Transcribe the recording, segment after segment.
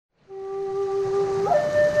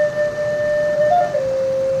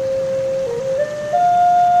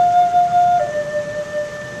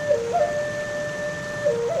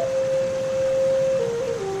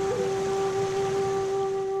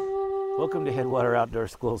Headwater Outdoor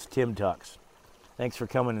School's Tim Talks. Thanks for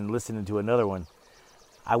coming and listening to another one.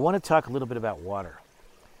 I want to talk a little bit about water.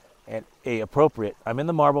 I'm in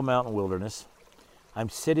the Marble Mountain Wilderness.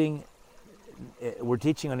 We're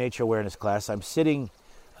teaching a nature awareness class. I'm sitting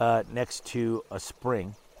next to a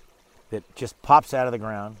spring that just pops out of the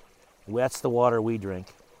ground. That's the water we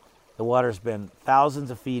drink. The water's been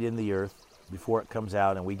thousands of feet in the earth before it comes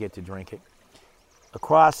out and we get to drink it.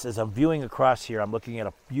 As I'm viewing across here, I'm looking at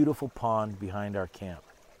a beautiful pond behind our camp.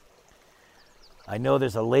 I know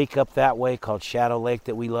there's a lake up that way called Shadow Lake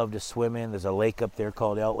that we love to swim in. There's a lake up there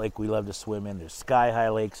called Elk Lake we love to swim in. There's Sky High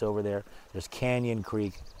Lakes over there. There's Canyon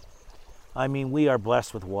Creek. I mean, we are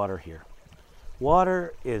blessed with water here.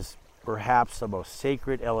 Water is perhaps the most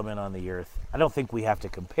sacred element on the earth. I don't think we have to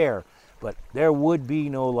compare, but there would be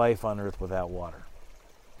no life on earth without water.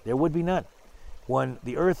 There would be none. When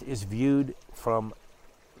the earth is viewed from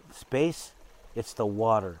space, it's the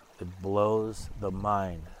water that blows the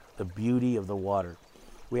mind, the beauty of the water.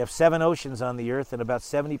 We have 7 oceans on the earth, and about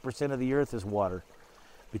 70% of the earth is water.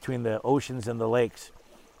 Between the oceans and the lakes,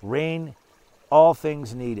 rain, all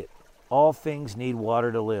things need it. All things need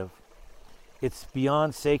water to live. It's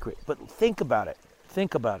beyond sacred. But think about it.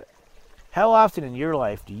 Think about it. How often in your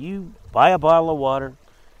life do you buy a bottle of water,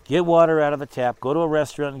 get water out of the tap, go to a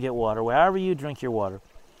restaurant and get water, wherever you drink your water,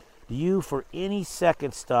 do you for any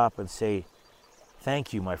second stop and say,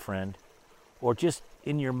 thank you, my friend? Or just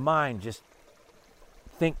in your mind, just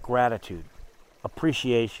think gratitude,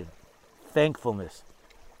 appreciation, thankfulness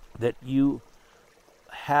that you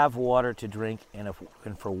have water to drink and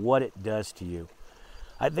for what it does to you.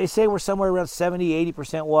 They say we're somewhere around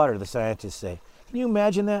 70-80% water, the scientists say. Can you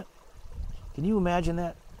imagine that? Can you imagine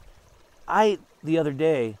that? The other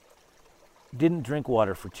day, didn't drink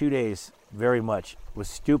water for 2 days very much. It was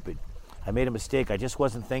stupid. I made a mistake. I just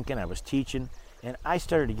wasn't thinking. I was teaching. And I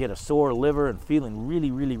started to get a sore liver and feeling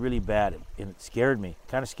really, really, really bad. And it scared me,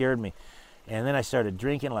 kind of scared me. And then I started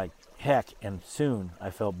drinking like heck, and soon I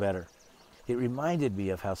felt better. It reminded me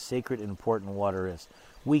of how sacred and important water is.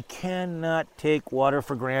 We cannot take water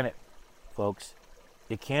for granted, folks.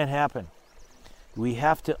 It can't happen. We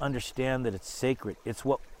have to understand that it's sacred. It's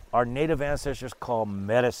what our native ancestors call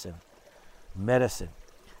medicine. Medicine.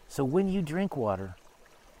 So when you drink water,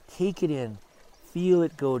 take it in, feel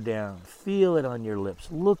it go down, feel it on your lips,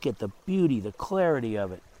 look at the beauty, the clarity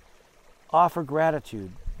of it. Offer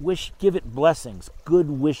gratitude, give it blessings, good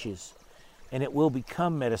wishes, and it will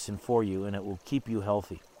become medicine for you and it will keep you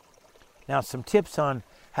healthy. Now, some tips on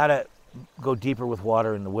how to go deeper with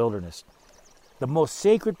water in the wilderness. The most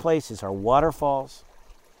sacred places are waterfalls,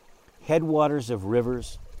 headwaters of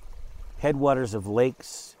rivers, headwaters of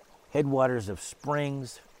lakes, headwaters of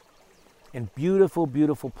springs, and beautiful,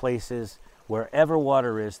 beautiful places wherever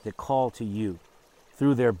water is that call to you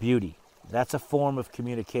through their beauty. That's a form of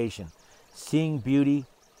communication. Seeing beauty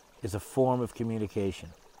is a form of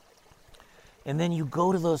communication. And then you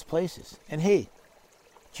go to those places, and hey,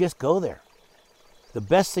 just go there. The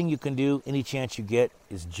best thing you can do any chance you get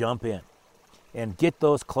is jump in and get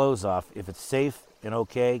those clothes off. If it's safe and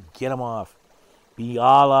okay, get them off. Be a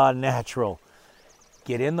la natural.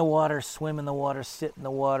 Get in the water, swim in the water, sit in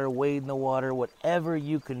the water, wade in the water, whatever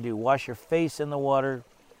you can do. Wash your face in the water.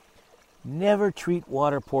 Never treat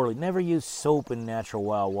water poorly. Never use soap in natural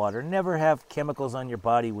wild water. Never have chemicals on your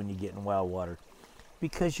body when you get in wild water,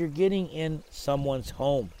 because you're getting in someone's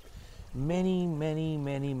home. Many, many,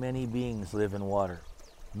 many, many beings live in water.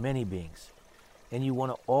 Many beings. And you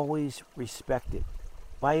want to always respect it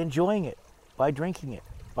by enjoying it, by drinking it,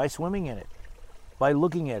 by swimming in it, by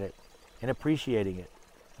looking at it and appreciating it,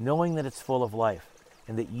 knowing that it's full of life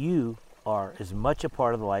and that you are as much a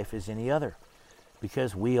part of the life as any other,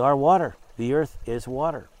 because we are water. The earth is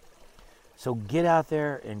water. So get out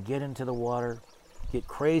there and get into the water, get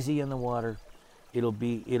crazy in the water.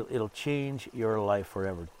 It'll change your life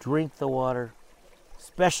forever. Drink the water,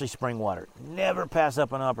 especially spring water. Never pass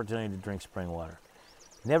up an opportunity to drink spring water.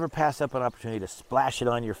 Never pass up an opportunity to splash it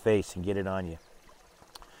on your face and get it on you.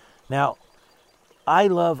 Now,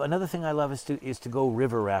 another thing I love is to go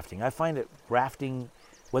river rafting. I find that rafting,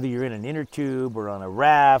 whether you're in an inner tube or on a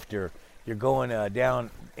raft or you're going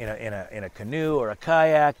down in a canoe or a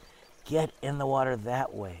kayak, get in the water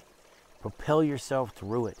that way. Propel yourself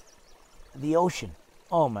through it. The ocean.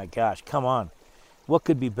 Oh my gosh, come on. What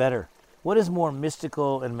could be better? What is more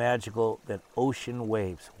mystical and magical than ocean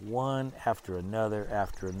waves, one after another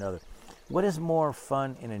after another? What is more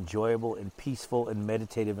fun and enjoyable and peaceful and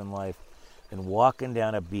meditative in life than walking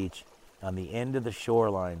down a beach on the end of the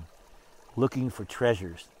shoreline looking for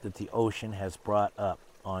treasures that the ocean has brought up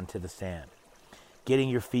onto the sand? getting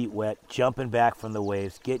your feet wet, jumping back from the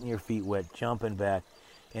waves, getting your feet wet, jumping back.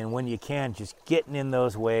 And when you can, just getting in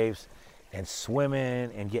those waves and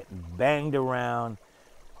swimming and getting banged around,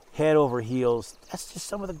 head over heels. That's just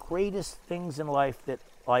some of the greatest things in life that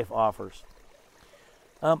life offers.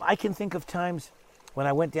 I can think of times when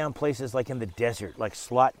I went down places like in the desert, like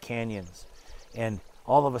slot canyons, and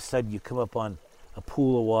all of a sudden you come up on a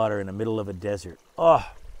pool of water in the middle of a desert. Oh,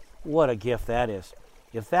 what a gift that is.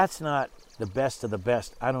 If that's not the best of the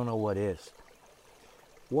best, I don't know what is.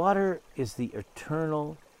 Water is the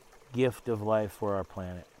eternal gift of life for our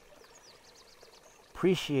planet.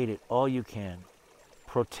 Appreciate it all you can.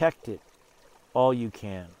 Protect it all you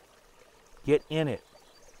can. Get in it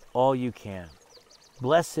all you can.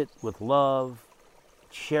 Bless it with love.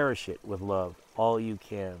 Cherish it with love all you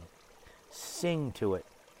can. Sing to it.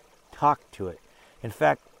 Talk to it. In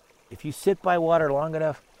fact, if you sit by water long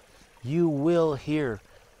enough, you will hear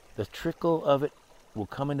the trickle of it will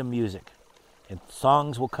come into music, and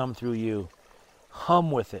songs will come through you.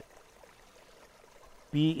 Hum with it.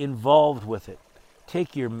 Be involved with it.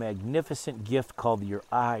 Take your magnificent gift called your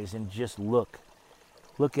eyes and just look.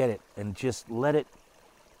 Look at it and just let it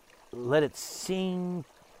sing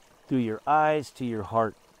through your eyes to your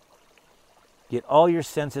heart. Get all your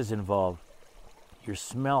senses involved. Your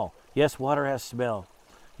smell. Yes, water has smell.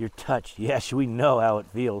 Your touch. Yes, we know how it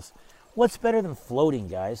feels. What's better than floating,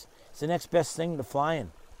 guys? It's the next best thing to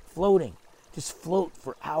flying. Floating. Just float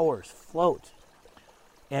for hours. Float.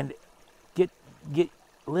 And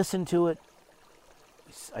listen to it.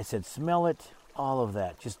 I said smell it. All of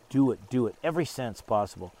that. Just do it. Do it. Every sense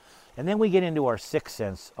possible. And then we get into our sixth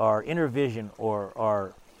sense, our inner vision, or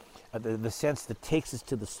our the sense that takes us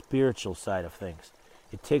to the spiritual side of things.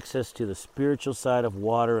 It takes us to the spiritual side of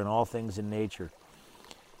water and all things in nature.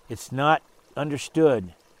 It's not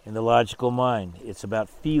understood in the logical mind. It's about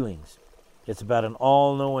feelings. It's about an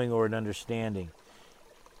all-knowing or an understanding.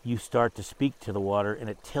 You start to speak to the water and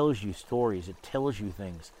it tells you stories. It tells you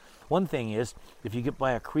things. One thing is, if you get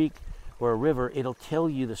by a creek or a river, it'll tell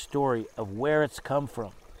you the story of where it's come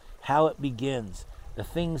from, how it begins, the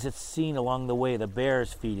things it's seen along the way, the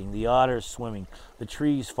bears feeding, the otters swimming, the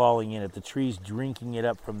trees falling in it, the trees drinking it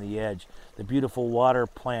up from the edge, the beautiful water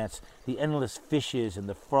plants, the endless fishes and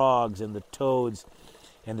the frogs and the toads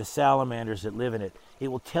and the salamanders that live in it. It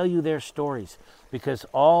will tell you their stories because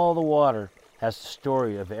all the water has the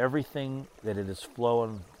story of everything that it is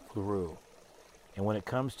flowing through. And when it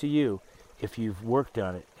comes to you, if you've worked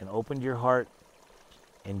on it and opened your heart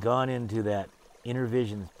and gone into that inner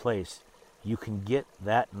vision place, you can get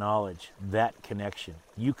that knowledge, that connection.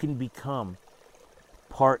 You can become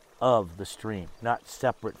part of the stream, not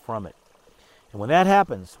separate from it. And when that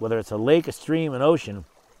happens, whether it's a lake, a stream, an ocean,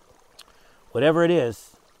 whatever it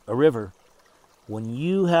is, a river, when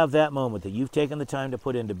you have that moment that you've taken the time to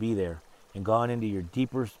put in to be there and gone into your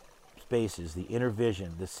deeper spaces, the inner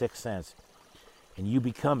vision, the sixth sense, and you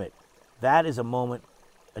become it, that is a moment,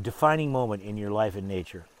 a defining moment in your life in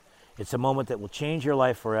nature. It's a moment that will change your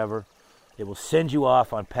life forever. It will send you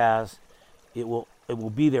off on paths. It will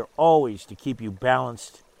be there always to keep you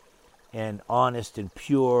balanced and honest and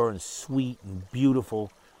pure and sweet and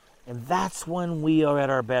beautiful. And that's when we are at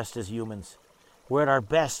our best as humans. We're at our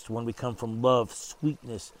best when we come from love,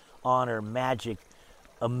 sweetness, honor, magic,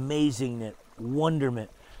 amazingness, wonderment.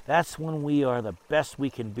 That's when we are the best we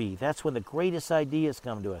can be. That's when the greatest ideas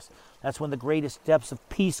come to us. That's when the greatest depths of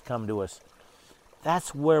peace come to us.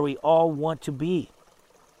 That's where we all want to be.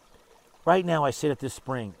 Right now I sit at this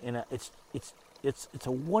spring, and it's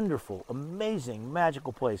a wonderful, amazing,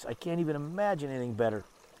 magical place. I can't even imagine anything better.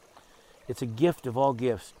 It's a gift of all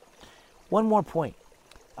gifts. One more point.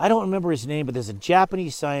 I don't remember his name, but there's a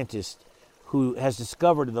Japanese scientist who has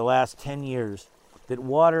discovered in the last 10 years that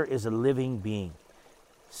water is a living being.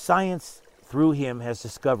 Science, through him, has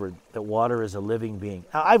discovered that water is a living being.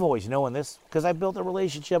 Now, I've always known this because I built a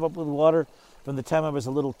relationship up with water from the time I was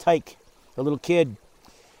a little tyke, a little kid.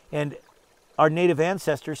 And our native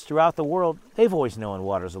ancestors throughout the world, they've always known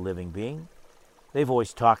water is a living being. They've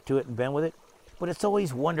always talked to it and been with it. But it's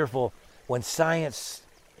always wonderful when science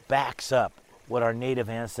backs up what our native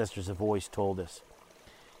ancestors have always told us.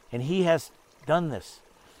 And he has done this.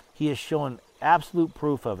 He has shown absolute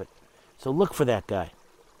proof of it. So look for that guy.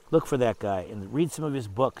 Look for that guy and read some of his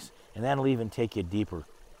books, and that'll even take you deeper.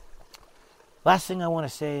 Last thing I want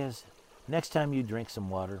to say is, next time you drink some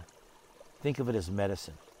water, think of it as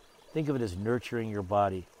medicine. Think of it as nurturing your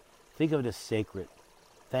body. Think of it as sacred.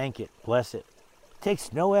 Thank it. Bless it. It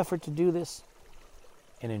takes no effort to do this,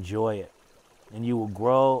 and enjoy it. And you will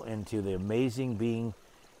grow into the amazing being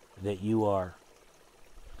that you are.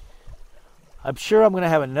 I'm sure I'm going to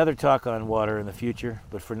have another talk on water in the future,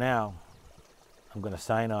 but for now, I'm going to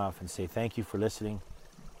sign off and say thank you for listening.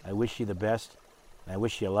 I wish you the best, and I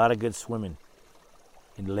wish you a lot of good swimming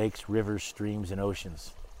in lakes, rivers, streams, and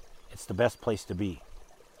oceans. It's the best place to be.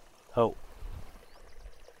 Ho.